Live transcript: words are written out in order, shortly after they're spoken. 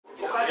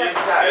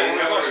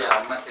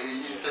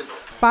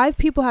5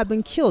 people have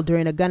been killed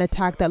during a gun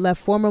attack that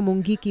left former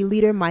Mungiki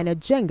leader Maina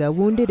Njenga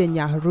wounded in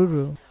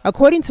Nyahururu.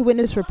 According to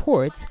witness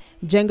reports,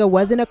 Njenga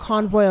was in a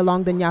convoy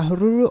along the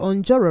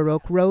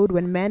Nyahururu-Onjororok road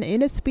when men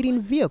in a speeding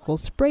vehicle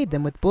sprayed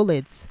them with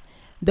bullets.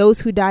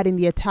 Those who died in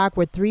the attack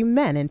were 3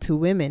 men and 2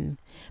 women.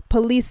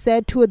 Police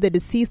said 2 of the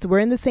deceased were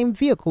in the same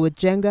vehicle with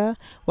Njenga,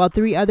 while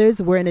 3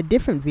 others were in a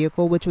different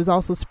vehicle which was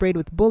also sprayed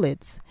with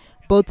bullets.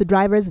 Both the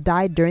drivers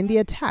died during the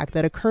attack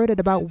that occurred at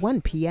about 1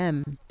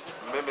 p.m.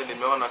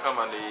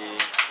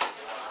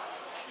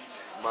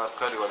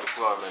 Maaskari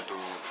walikuwa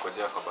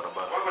wametungojea kwa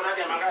barabara.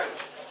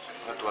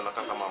 Watu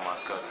wanakaa kama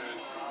maaskari.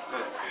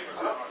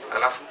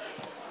 Alafu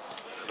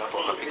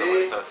wakapiga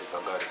marisasi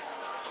kwa gari.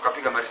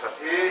 Wakapiga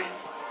marisasi.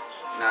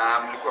 Na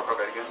mlikuwa kwa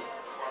gari gani?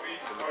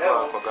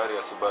 Tulikuwa kwa gari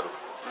ya Subaru.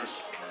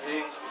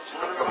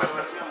 Wakapiga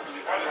marisasi.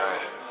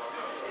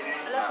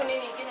 Alafu nini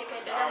nyingine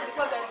kaendelea?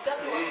 Mlikuwa gari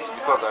gapi?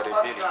 Tulikuwa gari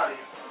 2.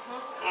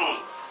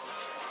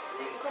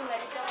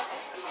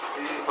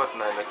 Tulikuwa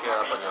tunaelekea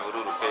hapa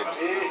Nyahururu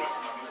Pedi.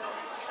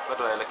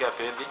 Watu wanaelekea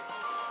Pedi.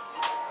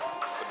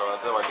 Kuna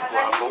wazee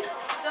walikuwa hapo.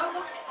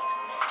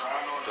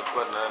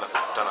 Tulikuwa tunaenda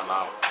kukutana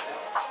nao.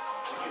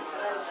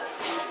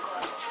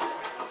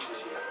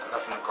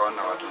 Alafu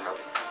mkaona watu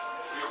ngapi?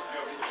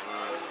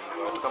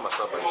 Watu kama 7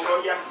 hivi.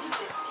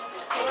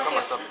 Watu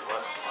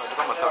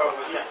kama 7.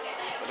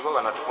 Walikuwa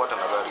wanatufuata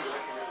na gari.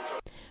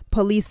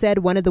 Police said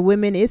one of the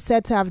women is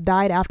said to have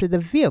died after the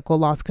vehicle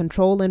lost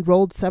control and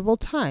rolled several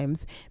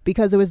times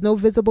because there was no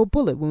visible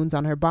bullet wounds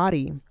on her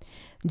body.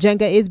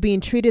 Njenga is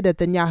being treated at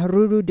the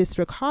Nyahururu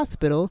District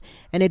Hospital,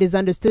 and it is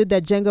understood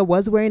that Njenga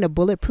was wearing a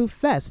bulletproof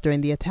vest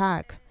during the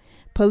attack.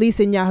 Police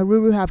in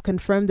Nyahururu have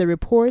confirmed the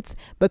reports,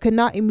 but could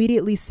not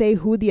immediately say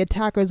who the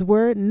attackers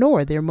were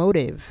nor their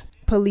motive.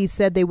 Police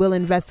said they will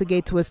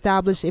investigate to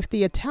establish if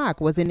the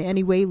attack was in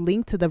any way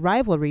linked to the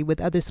rivalry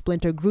with other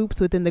splinter groups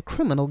within the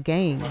criminal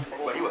gang.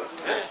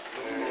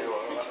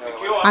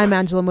 I'm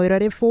Angela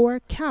Moirare for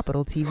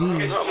Capital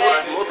TV.